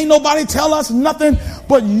and can't nobody tell us nothing.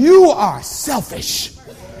 But you are selfish.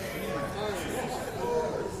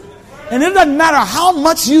 And it doesn't matter how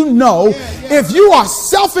much you know, if you are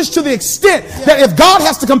selfish to the extent that if God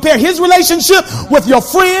has to compare his relationship with your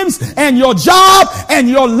friends and your job and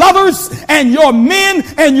your lovers and your men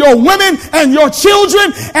and your women and your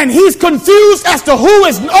children, and he's confused as to who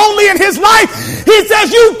is only in his life, he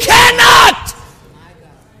says you cannot.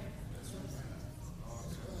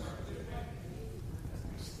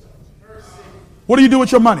 What do you do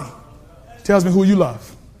with your money? Tells me who you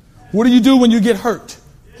love. What do you do when you get hurt?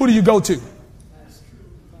 Who do you go to?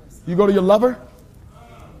 You go to your lover?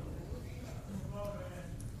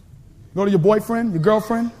 Go to your boyfriend, your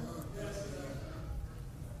girlfriend?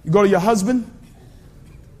 You go to your husband?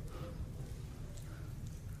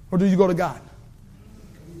 Or do you go to God?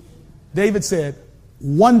 David said,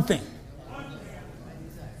 one thing.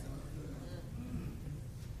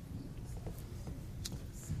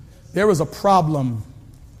 There is a problem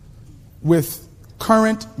with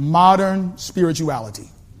current modern spirituality.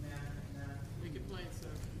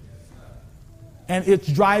 And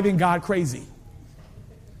it's driving God crazy.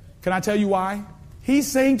 Can I tell you why? He's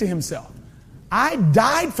saying to himself, I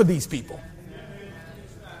died for these people.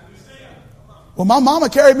 Well, my mama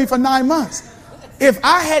carried me for 9 months. If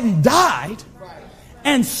I hadn't died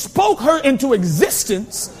and spoke her into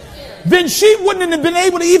existence, then she wouldn't have been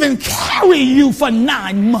able to even carry you for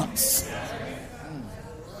 9 months.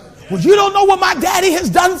 Well, you don't know what my daddy has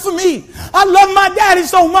done for me. I love my daddy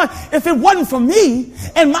so much. If it wasn't for me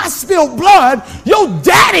and my spilled blood, your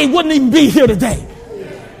daddy wouldn't even be here today.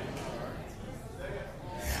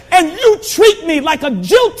 And you treat me like a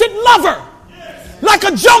jilted lover, like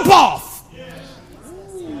a jump off.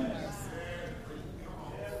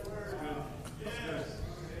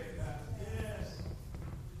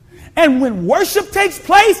 And when worship takes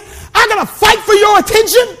place, I gotta fight for your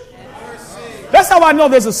attention. That's how I know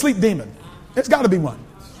there's a sleep demon. There's got to be one.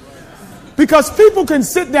 Because people can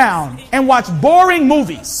sit down and watch boring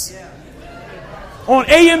movies on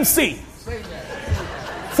AMC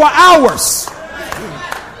for hours,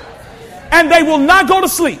 and they will not go to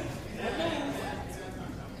sleep.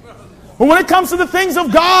 But when it comes to the things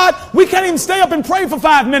of God, we can't even stay up and pray for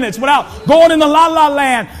 5 minutes without going in the la-la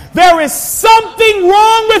land. There is something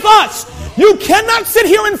wrong with us. You cannot sit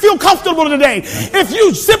here and feel comfortable today if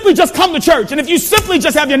you simply just come to church and if you simply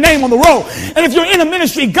just have your name on the roll. And if you're in a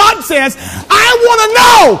ministry, God says, I want to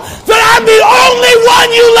know that I'm the only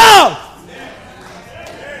one you love.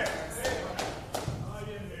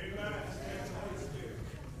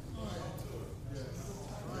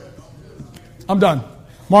 I'm done.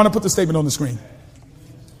 Marna, put the statement on the screen.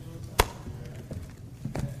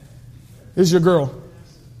 This is your girl.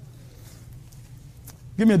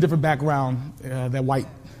 Give me a different background, that white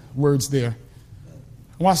words there.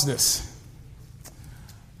 Watch this.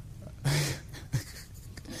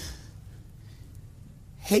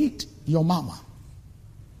 Hate your mama,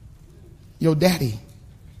 your daddy,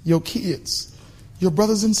 your kids, your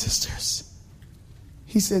brothers and sisters.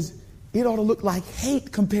 He says, it ought to look like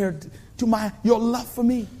hate compared to your love for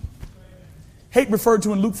me. Hate referred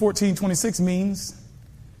to in Luke 14:26 means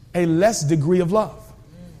a less degree of love.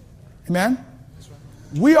 Amen?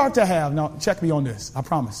 We are to have, now check me on this, I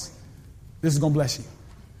promise. This is going to bless you.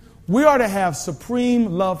 We are to have supreme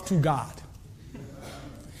love to God.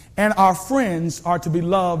 And our friends are to be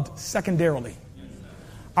loved secondarily.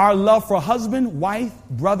 Our love for husband, wife,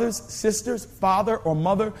 brothers, sisters, father, or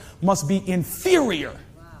mother must be inferior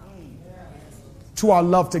to our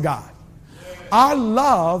love to God. Our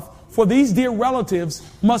love for these dear relatives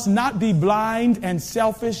must not be blind and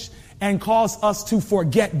selfish and cause us to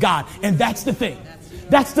forget God. And that's the thing.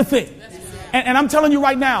 That's the thing. And I'm telling you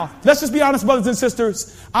right now, let's just be honest, brothers and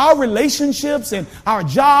sisters. Our relationships and our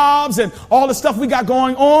jobs and all the stuff we got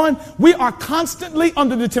going on, we are constantly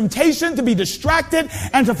under the temptation to be distracted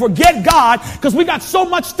and to forget God because we got so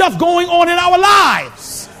much stuff going on in our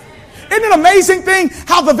lives. Isn't it an amazing thing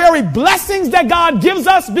how the very blessings that God gives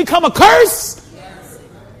us become a curse?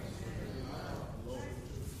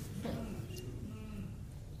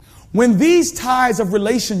 When these ties of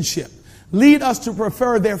relationship lead us to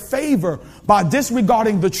prefer their favor by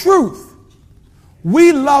disregarding the truth,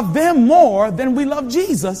 we love them more than we love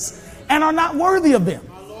Jesus and are not worthy of them.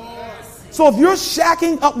 So if you're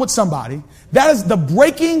shacking up with somebody, that is the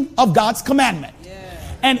breaking of God's commandment.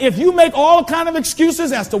 And if you make all kind of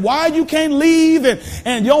excuses as to why you can't leave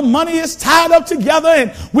and your money is tied up together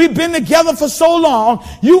and we've been together for so long,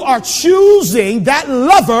 you are choosing that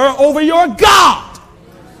lover over your God.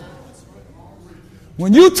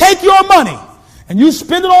 When you take your money and you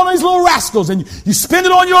spend it on these little rascals and you spend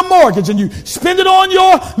it on your mortgage and you spend it on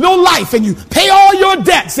your little life and you pay all your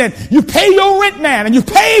debts and you pay your rent man and you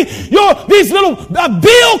pay these little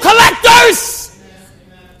bill collectors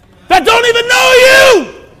that don't even know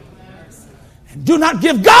you and do not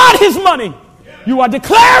give God his money, you are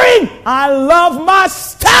declaring, I love my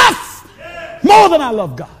stuff more than I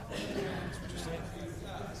love God.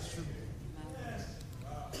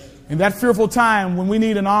 In that fearful time when we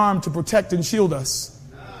need an arm to protect and shield us.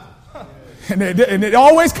 And it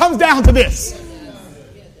always comes down to this.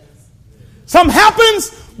 Something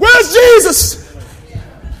happens. Where's Jesus?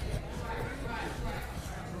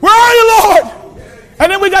 Where are you, Lord? And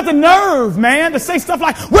then we got the nerve, man, to say stuff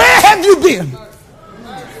like, where have you been?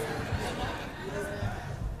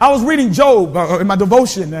 I was reading Job in my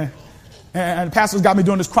devotion, and the pastor's got me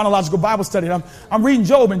doing this chronological Bible study. And I'm reading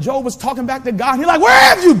Job, and Job was talking back to God. And he's like, where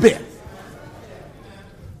have you been?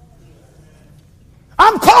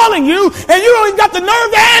 I'm calling you, and you don't even got the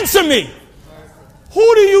nerve to answer me.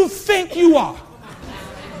 Who do you think you are?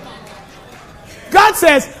 God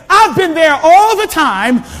says, I've been there all the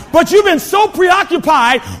time, but you've been so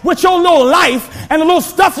preoccupied with your little life and the little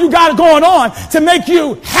stuff you got going on to make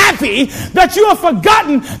you happy that you have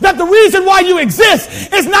forgotten that the reason why you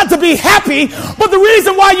exist is not to be happy, but the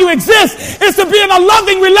reason why you exist is to be in a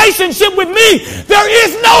loving relationship with me. There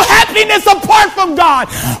is no happiness apart from God.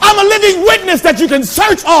 I'm a living witness that you can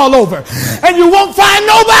search all over and you won't find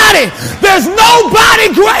nobody. There's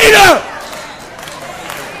nobody greater.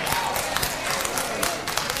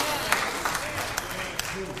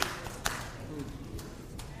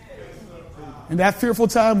 In that fearful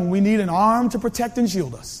time when we need an arm to protect and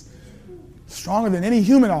shield us, stronger than any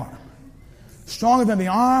human arm, stronger than the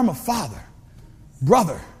arm of father,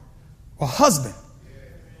 brother, or husband,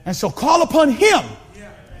 and shall call upon him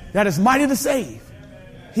that is mighty to save,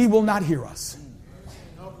 he will not hear us.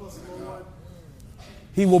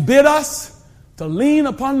 He will bid us to lean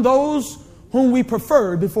upon those whom we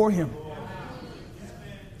preferred before him,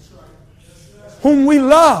 whom we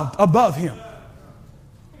loved above him,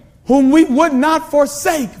 whom we would not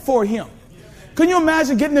forsake for him. Can you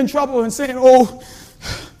imagine getting in trouble and saying, oh,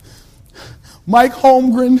 Mike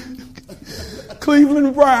Holmgren,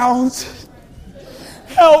 Cleveland Browns,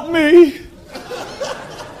 help me.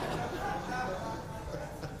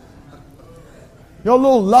 Your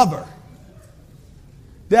little lover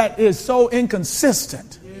that is so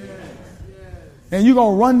inconsistent. And you're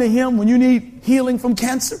going to run to him when you need healing from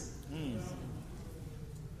cancer?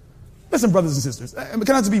 Listen, brothers and sisters,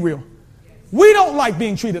 can I just be real? We don't like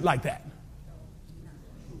being treated like that.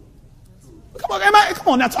 Come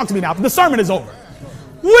on now, talk to me now. The sermon is over.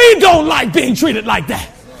 We don't like being treated like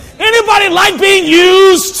that. Anybody like being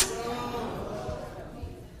used?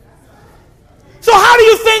 So how do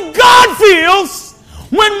you think God feels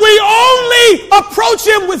when we only approach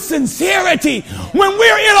him with sincerity, when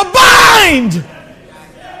we're in a bind?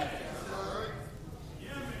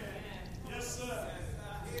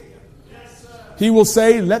 He will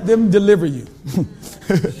say, let them deliver you.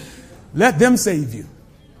 Let them save you.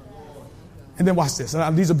 And then watch this.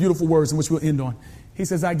 These are beautiful words in which we'll end on. He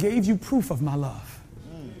says, I gave you proof of my love.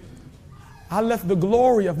 I left the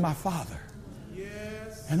glory of my Father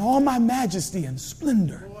and all my majesty and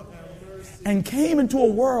splendor and came into a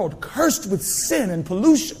world cursed with sin and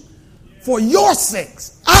pollution. For your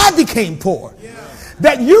sakes, I became poor,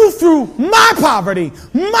 that you through my poverty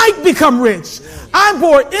might become rich. I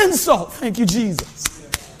bore insult, thank you, Jesus,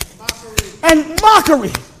 and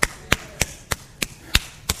mockery.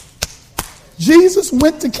 Jesus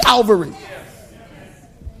went to Calvary.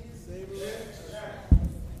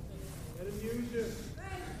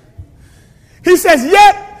 He says,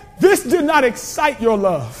 yet this did not excite your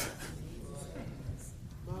love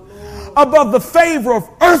above the favor of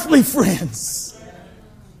earthly friends.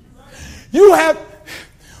 Who have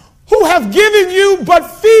given you but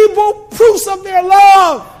feeble proofs of their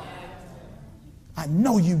love. I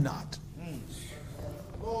know you not.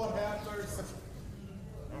 Lord, have mercy.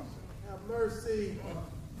 Have mercy.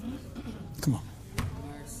 Come on.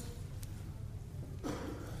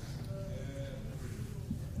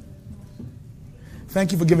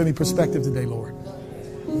 Thank you for giving me perspective today, Lord.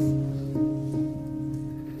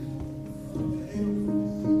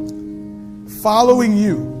 Following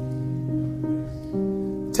you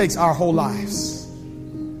takes our whole lives.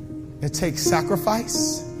 It takes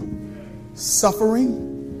sacrifice,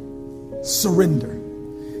 suffering, surrender.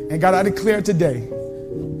 And God, I declare today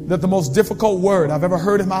that the most difficult word I've ever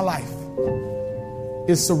heard in my life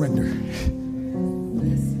is surrender.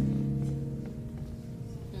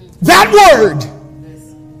 That word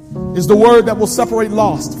is the word that will separate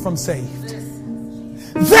lost from saved.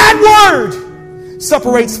 That word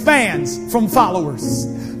separates fans from followers.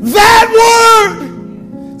 That word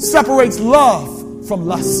separates love from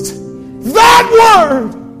lust. That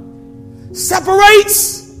word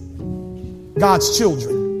separates God's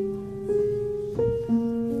children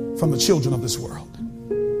from the children of this world.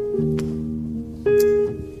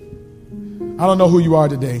 I don't know who you are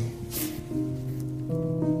today.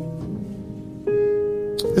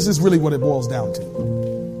 This is really what it boils down to.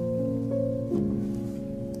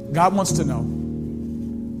 God wants to know,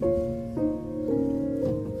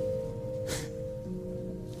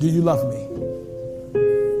 do you love me?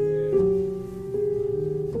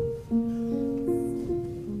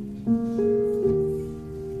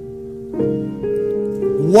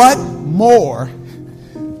 What more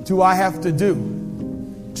do I have to do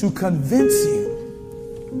to convince you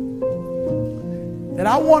that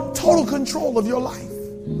I want total control of your life?